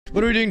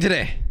What are we doing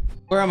today?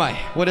 Where am I?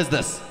 What is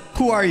this?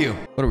 Who are you?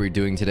 What are we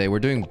doing today? We're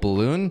doing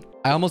balloon.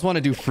 I almost want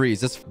to do freeze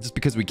just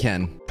because we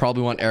can.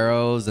 Probably want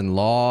arrows and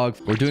log.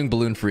 We're doing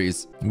balloon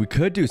freeze. We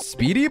could do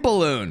speedy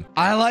balloon.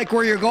 I like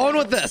where you're going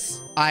with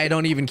this. I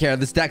don't even care.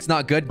 This deck's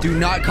not good. Do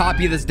not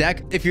copy this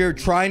deck. If you're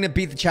trying to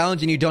beat the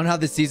challenge and you don't have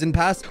the season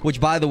pass,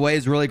 which by the way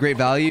is really great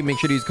value, make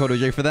sure to use code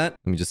OJ for that.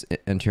 Let me just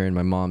enter in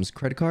my mom's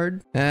credit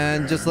card.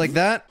 And just like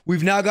that,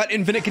 we've now got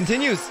infinite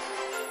continues.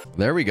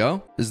 There we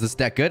go. Is this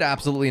deck good?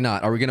 Absolutely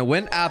not. Are we going to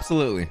win?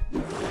 Absolutely.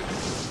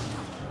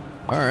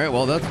 All right,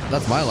 well,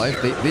 that's my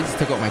life. They just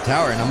took out my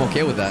tower, and I'm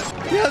okay with that.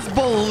 Yes,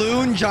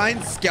 balloon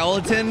giant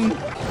skeleton.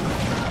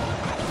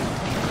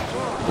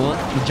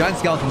 Well, the giant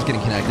skeleton's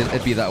getting connected.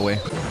 It'd be that way.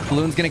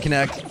 Balloon's gonna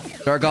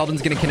connect. Dark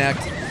Goblin's gonna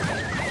connect.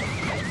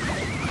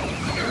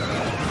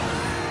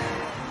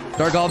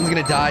 Dark Goblin's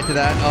gonna die to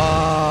that.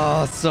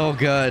 Oh, so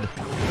good.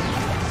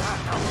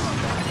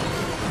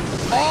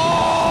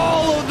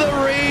 All of the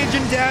rage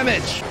and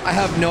damage. I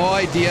have no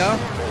idea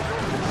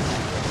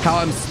how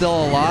I'm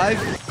still alive.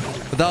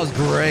 But that was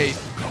great.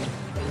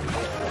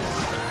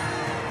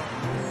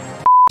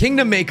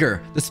 Kingdom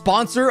Maker, the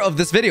sponsor of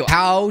this video,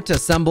 how to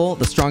assemble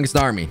the strongest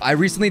army. I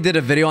recently did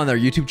a video on their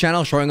YouTube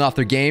channel showing off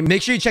their game.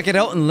 Make sure you check it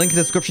out and link in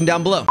the description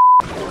down below.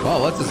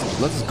 Well, let's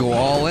just go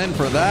all in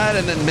for that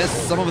and then miss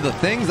some of the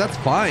things. That's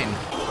fine.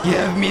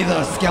 Give me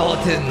the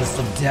skeletons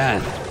of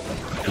death.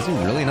 Does he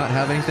really not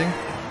have anything?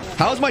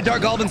 How is my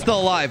Dark Goblin still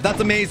alive?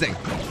 That's amazing.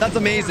 That's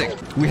amazing.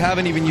 We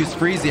haven't even used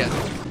freeze yet.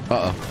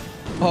 Uh-oh.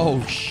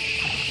 Oh,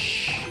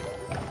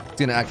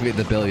 gonna activate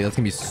the ability. That's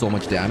gonna be so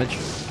much damage.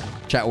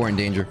 Chat, we're in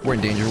danger. We're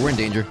in danger. We're in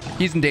danger.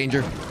 He's in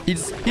danger.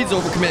 He's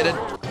overcommitted.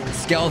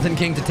 Skeleton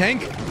King to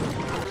tank.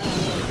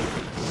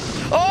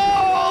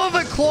 Oh,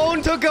 the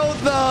clone took out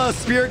the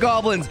spirit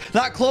goblins.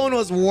 That clone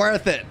was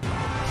worth it.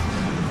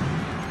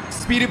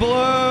 Speedy balloon.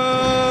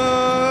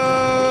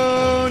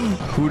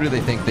 Who do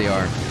they think they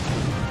are?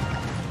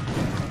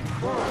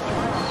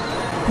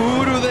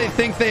 Who do they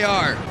think they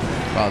are?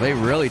 Wow, they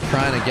really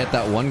trying to get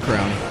that one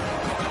crown.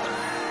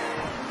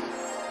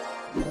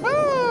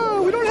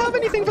 Oh, we don't have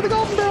anything for the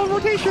golden barrel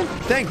rotation.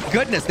 Thank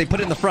goodness they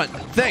put it in the front.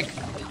 Thank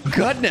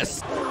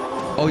goodness.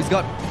 Oh, he's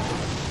got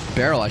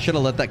barrel. I should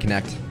have let that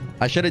connect.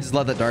 I should have just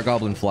let that Dark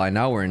Goblin fly.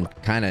 Now we're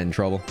kind of in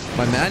trouble.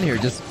 My man here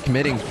just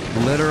committing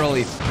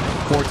literally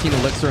 14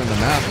 elixir in the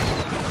map.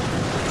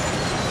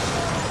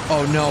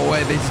 Oh, no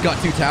way. They just got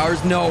 2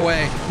 towers. No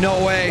way. No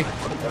way.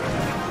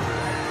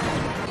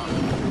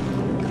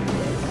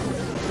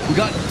 We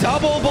got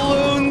double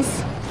balloons.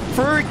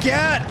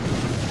 Forget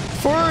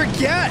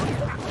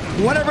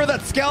whatever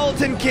that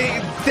skeleton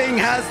king thing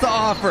has to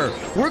offer.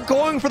 We're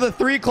going for the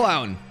 3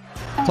 crown.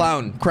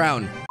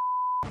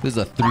 This is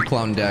a 3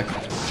 clown deck.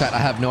 Chat, I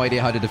have no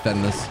idea how to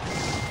defend this.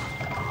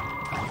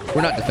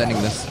 We're not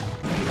defending this.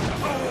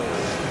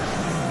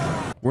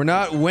 We're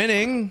not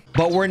winning,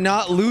 but we're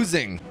not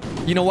losing.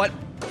 You know what?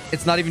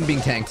 It's not even being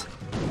tanked.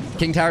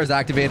 King Tower is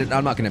activated.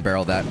 I'm not going to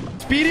barrel that.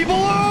 Speedy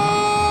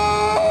balloon!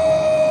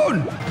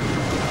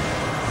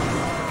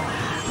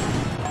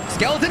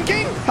 Skeleton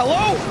King?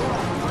 Hello?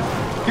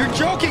 You're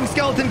joking,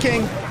 Skeleton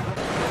King.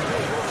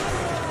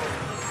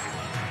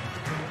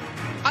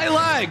 I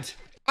lagged.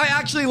 I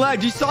actually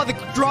lagged. You saw the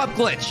drop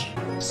glitch.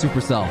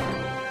 Supercell,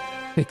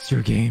 fix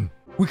your game.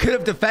 We could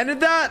have defended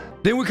that.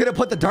 Then we could have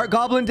put the Dark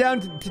Goblin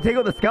down to take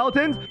out the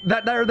skeletons.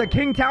 The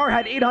King Tower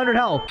had 800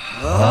 health.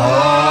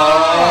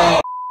 Oh.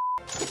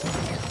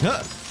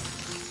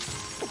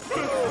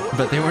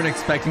 But they weren't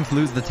expecting to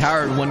lose the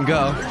tower in one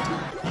go.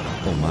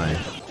 Oh my.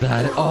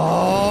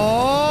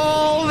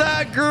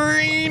 That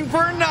green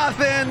for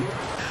nothing.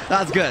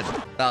 That's good.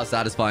 That was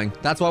satisfying.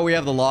 That's why we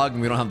have the log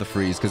and we don't have the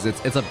freeze, because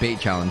it's a bait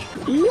challenge.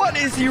 What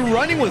is he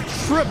running with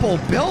triple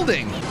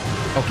building?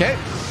 Okay.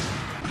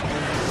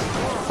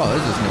 Oh,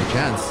 there's just no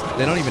chance.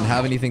 They don't even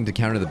have anything to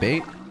counter the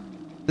bait.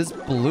 This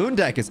balloon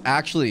deck is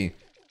actually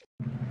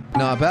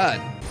not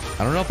bad.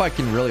 I don't know if I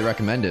can really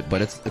recommend it,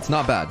 but it's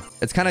not bad.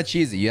 It's kind of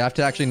cheesy. You have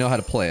to actually know how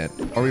to play it.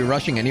 Are we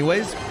rushing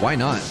anyways? Why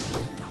not?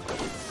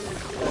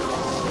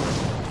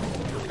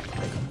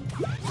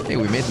 Hey,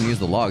 we made them use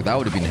the log. That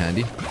would have been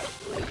handy.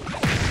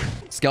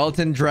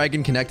 Skeleton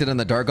Dragon connected on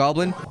the Dark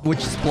Goblin, which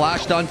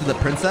splashed onto the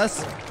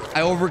Princess.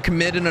 I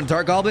overcommitted on a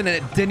Dark Goblin and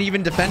it didn't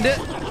even defend it.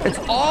 It's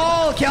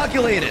all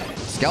calculated.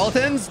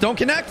 Skeletons don't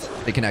connect.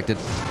 They connected.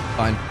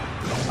 Fine.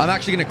 I'm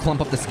actually going to clump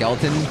up the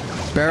skeleton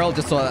barrel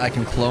just so that I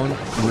can clone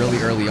really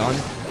early on.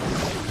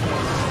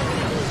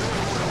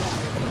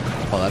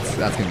 Oh, that's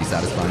going to be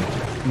satisfying.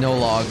 No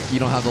log. You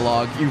don't have the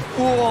log. You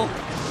fool.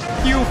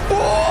 You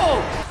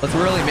fool! Let's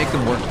really make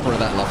them work for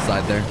that left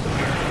side there.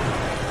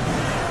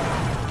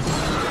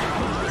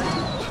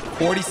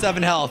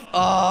 47 health.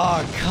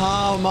 Oh,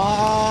 come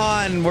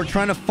on. We're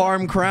trying to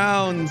farm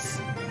crowns.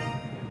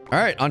 All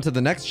right, on to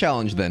the next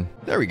challenge then.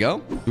 There we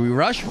go. Do we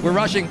rush? We're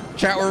rushing.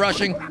 Chat, we're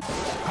rushing. What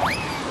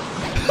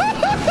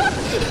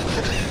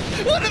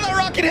did that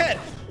rocket hit?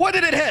 What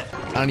did it hit?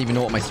 I don't even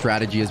know what my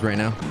strategy is right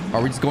now.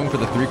 Are we just going for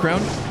the 3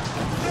 crown?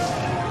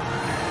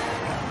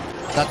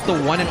 That's the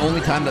one and only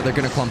time that they're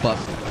going to clump up.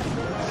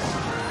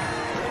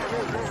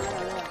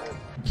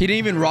 He didn't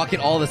even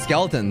rocket all the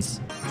skeletons.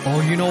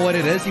 Oh, you know what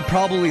it is? He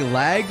probably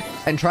lagged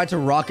and tried to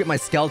rocket my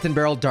skeleton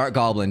barrel dart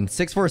goblin.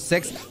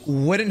 646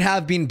 wouldn't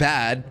have been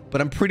bad,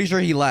 but I'm pretty sure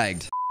he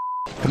lagged.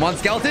 Come on,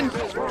 skeleton.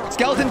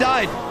 Skeleton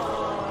died.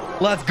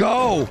 Let's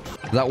go.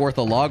 Is that worth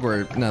a log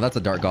or... No, that's a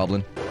dart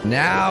goblin.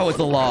 Now it's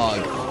a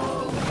log.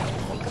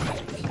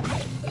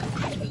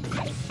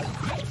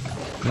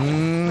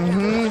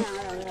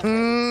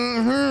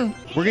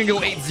 We're gonna go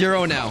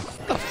 8-0 now.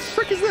 What the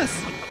frick is this?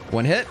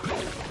 One hit.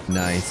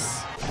 Nice.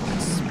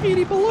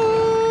 Speedy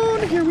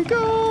balloon. Here we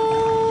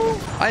go.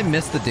 I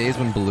miss the days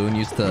when balloon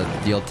used to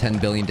deal 10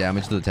 billion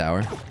damage to the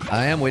tower.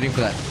 I am waiting for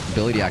that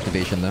ability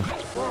activation though.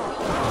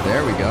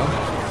 There we go.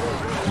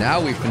 Now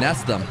we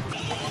finessed them.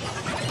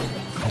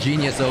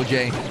 Genius,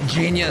 OJ.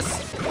 Genius.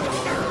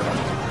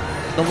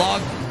 The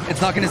log.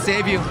 It's not gonna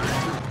save you.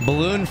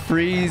 Balloon,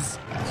 freeze,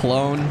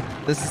 clone.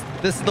 This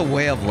is the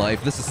way of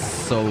life. This is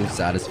so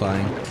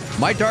satisfying.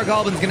 My Dark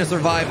Goblin's gonna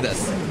survive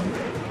this.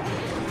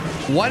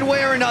 One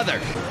way or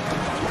another.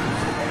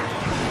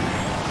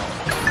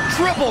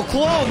 Triple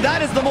clone.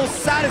 That is the most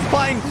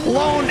satisfying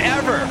clone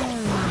ever.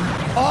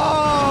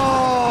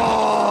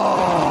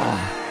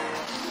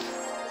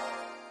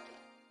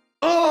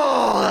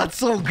 Oh, that's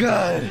so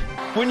good.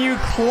 When you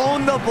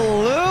clone the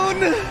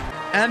balloon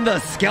and the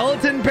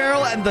skeleton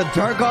barrel and the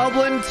Dark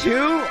Goblin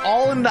too,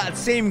 all in that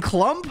same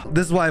clump.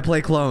 This is why I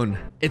play clone.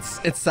 It's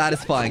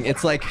satisfying.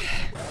 It's like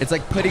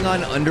putting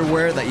on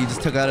underwear that you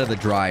just took out of the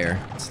dryer.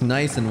 It's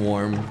nice and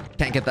warm.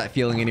 Can't get that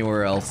feeling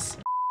anywhere else.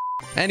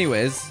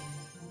 Anyways,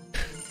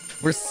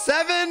 we're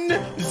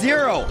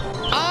 7-0.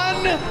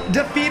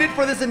 Undefeated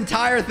for this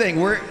entire thing.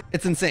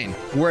 It's insane.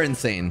 We're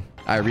insane.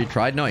 I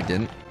retried? No, I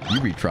didn't.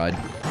 You retried.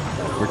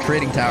 We're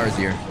trading towers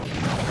here.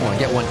 I want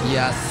to get one.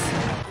 Yes.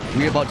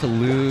 We're about to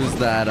lose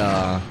that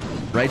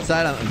right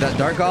side. That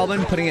Dark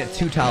Goblin, putting it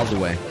 2 tiles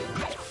away.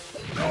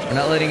 We're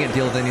not letting it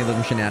deal with any of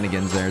them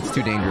shenanigans there. It's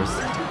too dangerous.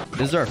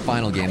 This is our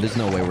final game. There's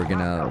no way we're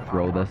gonna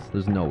throw this.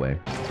 There's no way.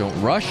 Don't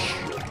rush.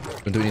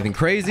 Don't do anything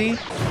crazy.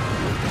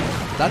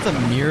 That's a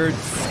mirrored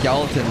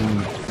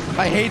skeleton.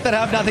 I hate that I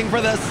have nothing for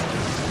this.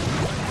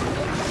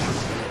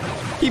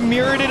 He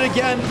mirrored it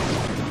again.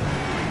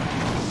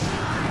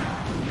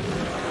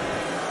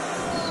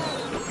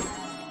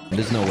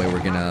 There's no way we're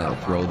gonna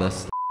throw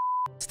this.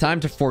 It's time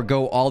to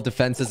forego all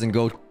defenses and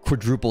go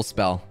quadruple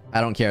spell. I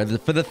don't care.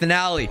 For the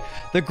finale,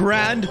 the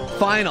grand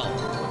final.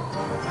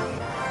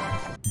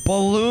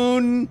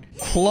 Balloon,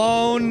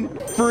 clone,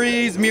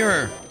 freeze,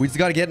 mirror. We just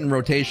got to get in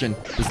rotation.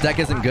 This deck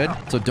isn't good,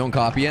 so don't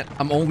copy it.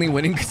 I'm only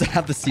winning because I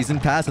have the season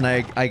pass and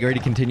I already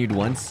continued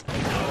once.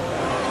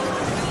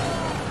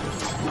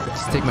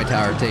 Just take my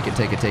tower. Take it,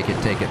 take it, take it,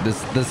 take it.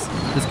 This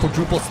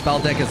quadruple spell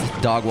deck is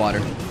dog water.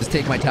 Just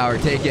take my tower.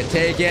 Take it,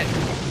 take it,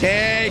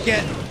 take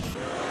it.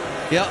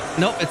 Yep.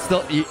 Nope. It's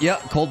still... Yeah.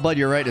 Cold blood.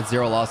 You're right. It's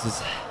 0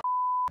 losses.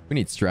 We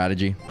need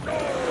strategy.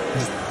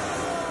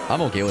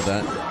 I'm okay with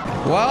that.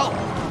 Well,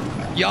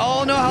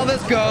 y'all know how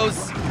this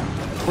goes.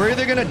 We're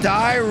either going to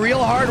die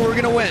real hard or we're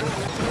going to win.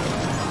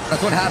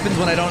 That's what happens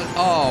when I don't...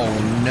 Oh,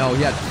 no.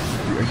 Yeah.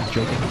 Are you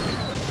joking?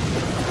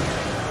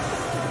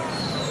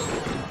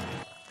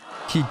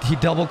 He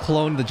double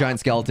cloned the giant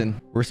skeleton.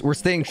 We're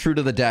staying true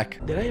to the deck.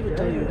 Did I ever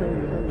tell you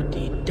what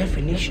the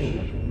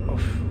definition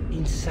of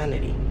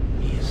insanity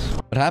is?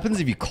 What happens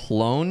if you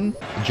clone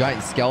a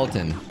giant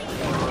skeleton?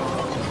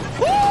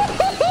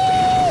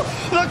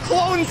 The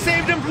clone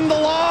saved him from the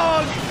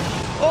log!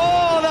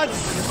 Oh, that's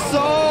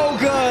so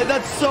good!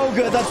 That's so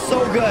good! That's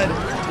so good!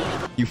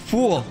 You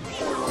fool!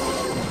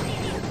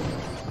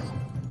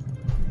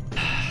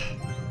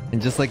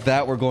 And just like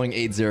that, we're going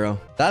 8-0.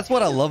 That's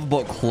what I love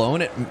about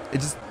clone. It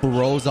just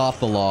throws off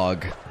the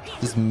log.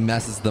 Just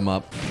messes them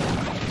up.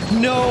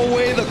 No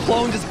way the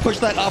clone just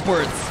pushed that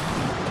upwards.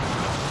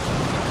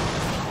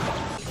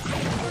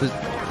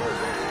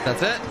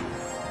 That's it.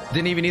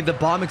 Didn't even need the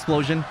bomb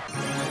explosion.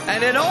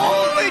 And it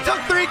only took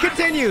 3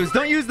 continues.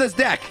 Don't use this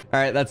deck. All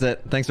right, that's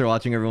it. Thanks for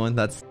watching, everyone.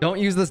 Don't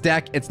use this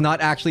deck. It's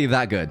not actually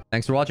that good.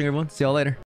 Thanks for watching, everyone. See y'all later.